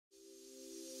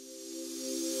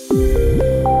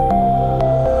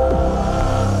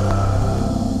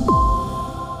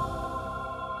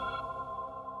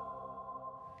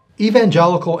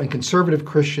Evangelical and conservative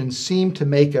Christians seem to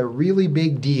make a really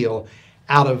big deal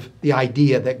out of the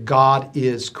idea that God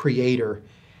is creator.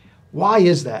 Why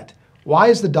is that? Why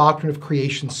is the doctrine of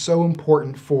creation so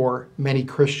important for many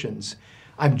Christians?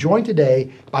 I'm joined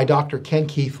today by Dr. Ken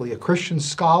Keithley, a Christian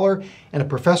scholar and a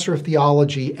professor of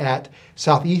theology at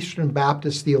Southeastern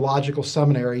Baptist Theological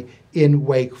Seminary in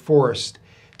Wake Forest,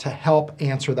 to help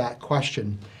answer that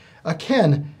question.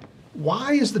 Ken,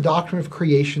 why is the doctrine of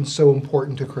creation so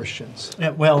important to Christians?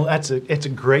 Well, it's a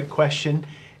great question,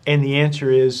 and the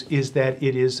answer is that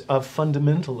it is of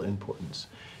fundamental importance.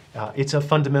 It's of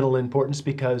fundamental importance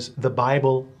because the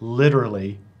Bible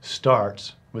literally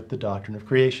starts with the doctrine of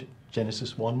creation.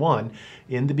 Genesis 1:1,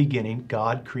 in the beginning,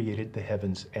 God created the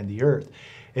heavens and the earth.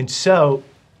 And so,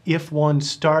 if one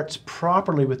starts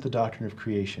properly with the doctrine of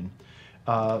creation,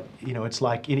 it's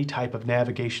like any type of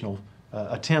navigational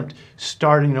attempt.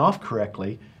 Starting off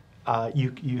correctly,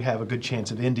 you have a good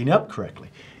chance of ending up correctly.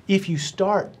 If you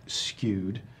start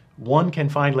skewed, one can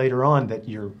find later on that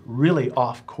you're really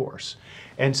off course.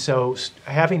 And so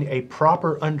having a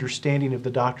proper understanding of the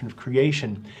doctrine of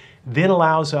creation then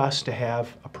allows us to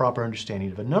have a proper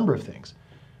understanding of a number of things,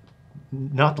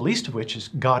 not the least of which is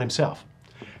God himself.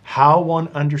 How one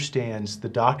understands the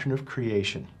doctrine of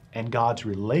creation and God's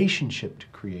relationship to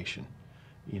creation.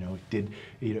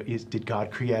 Did God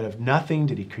create out of nothing?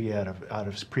 Did he create out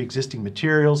of pre-existing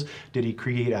materials? Did he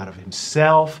create out of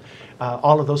himself?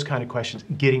 All of those kind of questions.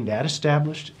 Getting that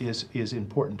established is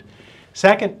important.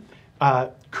 Second,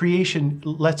 creation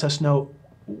lets us know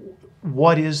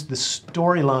what is the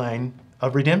storyline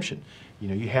of redemption.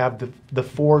 You have the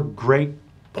four great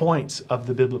points of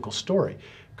the biblical story: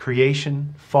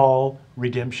 creation, fall,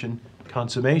 redemption,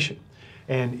 consummation.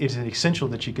 And it's essential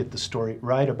that you get the story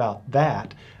right about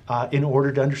that in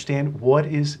order to understand what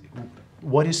is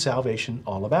salvation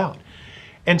all about.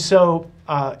 And so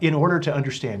in order to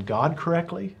understand God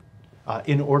correctly,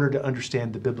 in order to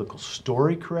understand the biblical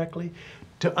story correctly,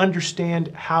 to understand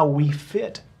how we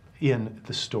fit in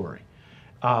the story,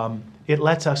 it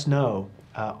lets us know,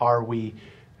 are we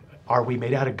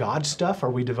made out of God stuff? Are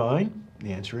we divine?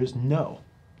 The answer is no.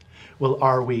 Well,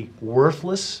 are we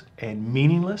worthless and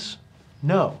meaningless?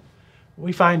 No.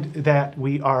 We find that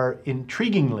we are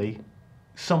intriguingly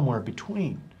somewhere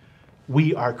between.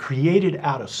 We are created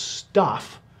out of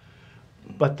stuff,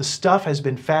 but the stuff has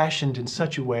been fashioned in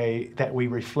such a way that we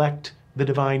reflect the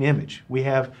divine image. We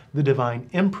have the divine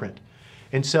imprint.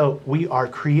 And so we are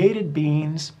created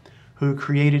beings who are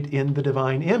created in the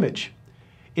divine image.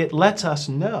 It lets us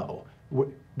know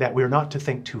that we're not to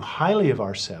think too highly of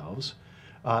ourselves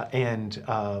and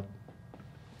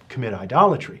commit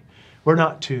idolatry. We're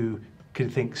not to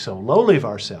think so lowly of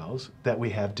ourselves that we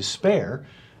have despair.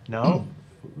 No,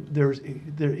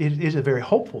 it is a very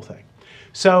hopeful thing.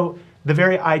 So the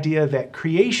very idea that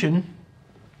creation,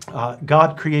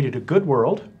 God created a good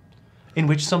world in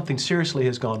which something seriously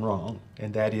has gone wrong,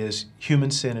 and that is human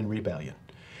sin and rebellion.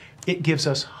 It gives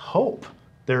us hope.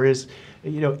 There is,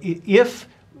 if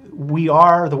we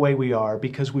are the way we are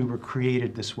because we were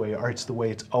created this way, or it's the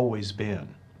way it's always been,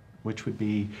 which would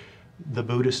be the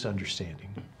Buddhist understanding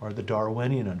or the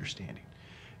Darwinian understanding,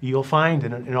 you'll find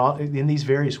in these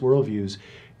various worldviews,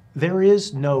 there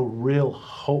is no real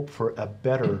hope for a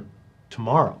better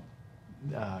tomorrow.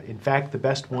 In fact, the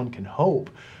best one can hope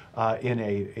in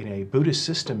a Buddhist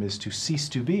system is to cease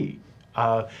to be.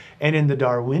 And in the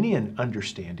Darwinian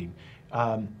understanding,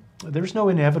 there's no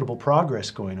inevitable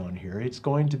progress going on here. It's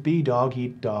going to be dog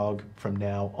eat dog from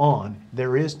now on.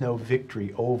 There is no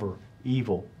victory over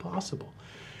evil possible.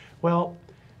 Well,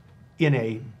 in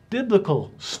a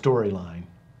biblical storyline,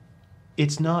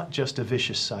 it's not just a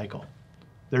vicious cycle.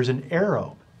 There's an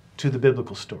arrow to the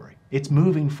biblical story. It's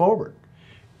moving forward.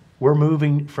 We're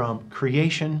moving from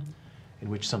creation,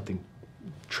 in which something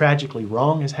tragically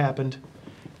wrong has happened,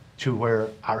 to where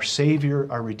our Savior,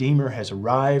 our Redeemer, has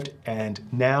arrived, and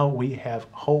now we have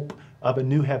hope of a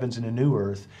new heavens and a new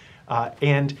earth.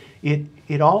 And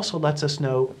it also lets us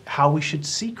know how we should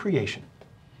see creation.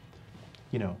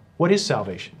 What is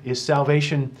salvation? Is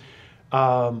salvation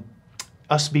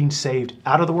us being saved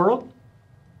out of the world?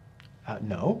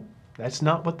 No, that's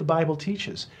not what the Bible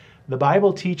teaches. The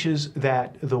Bible teaches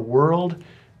that the world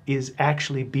is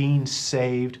actually being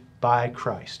saved by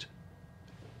Christ.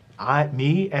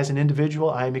 Me, as an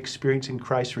individual, I am experiencing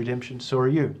Christ's redemption, so are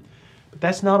you. But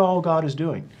that's not all God is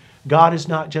doing. God is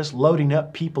not just loading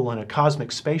up people in a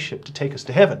cosmic spaceship to take us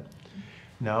to heaven.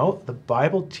 No, the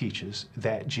Bible teaches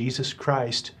that Jesus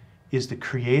Christ is the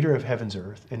creator of heavens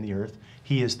and the earth.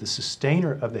 He is the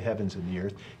sustainer of the heavens and the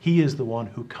earth. He is the one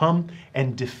who come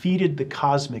and defeated the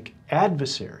cosmic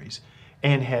adversaries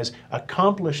and has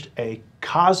accomplished a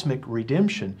cosmic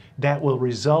redemption that will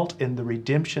result in the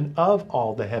redemption of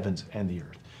all the heavens and the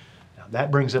earth. Now, that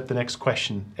brings up the next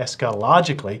question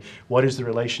eschatologically. What is the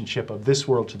relationship of this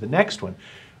world to the next one?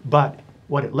 But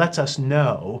what it lets us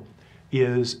know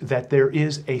is that there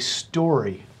is a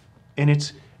story, and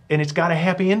it's got a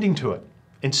happy ending to it,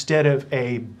 instead of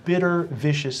a bitter,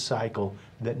 vicious cycle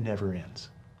that never ends.